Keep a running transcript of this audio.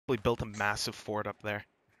probably built a massive fort up there.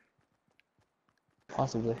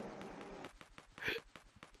 Possibly.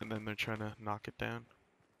 And then they're trying to knock it down.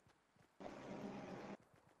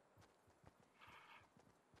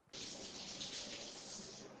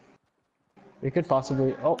 We could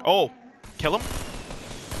possibly. Oh. Oh! Kill him.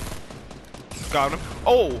 Got him.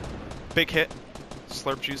 Oh! Big hit.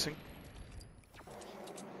 Slurp juicing.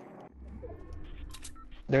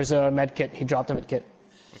 There's a med kit. He dropped a med kit.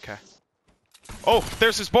 Okay. Oh!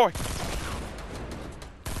 There's his boy!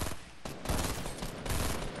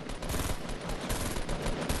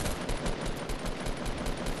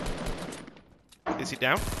 Is he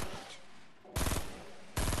down?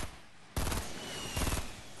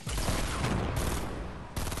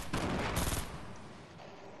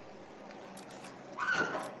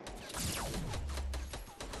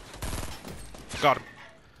 Got him.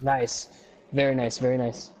 Nice. Very nice. Very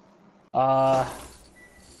nice.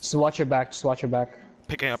 Just watch your back. Just watch your back.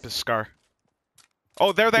 Picking up his scar.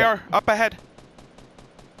 Oh, there they Yeah. are! Up ahead!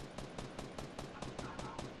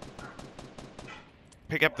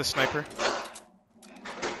 Pick up the sniper.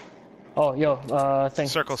 Oh, yo. Thing.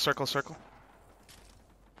 Circle, circle, circle.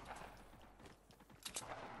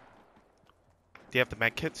 Do you have the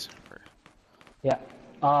med kits? Or... Yeah.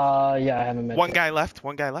 Yeah. I have a med One kit. guy left.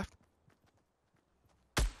 One guy left.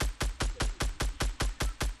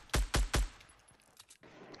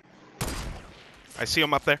 I see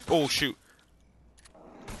him up there. Oh, shoot.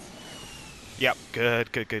 Yep,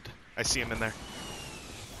 good, good, good. I see him in there.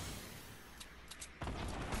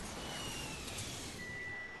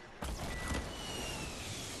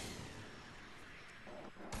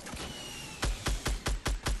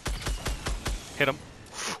 Hit him.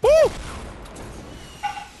 Woo!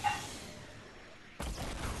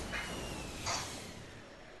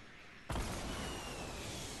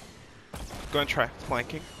 Go and try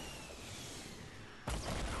flanking.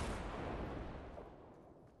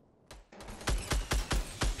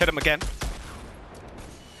 Hit him again.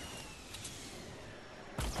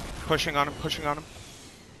 Pushing on him, pushing on him.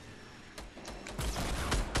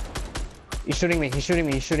 He's shooting me. He's shooting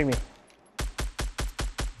me. He's shooting me.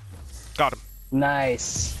 Got him.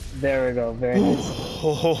 Nice. There we go. Very nice.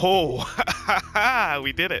 Ho ho ho!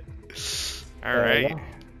 We did it. All There we right. go.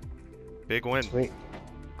 Big win. Sweet.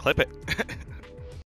 Clip it.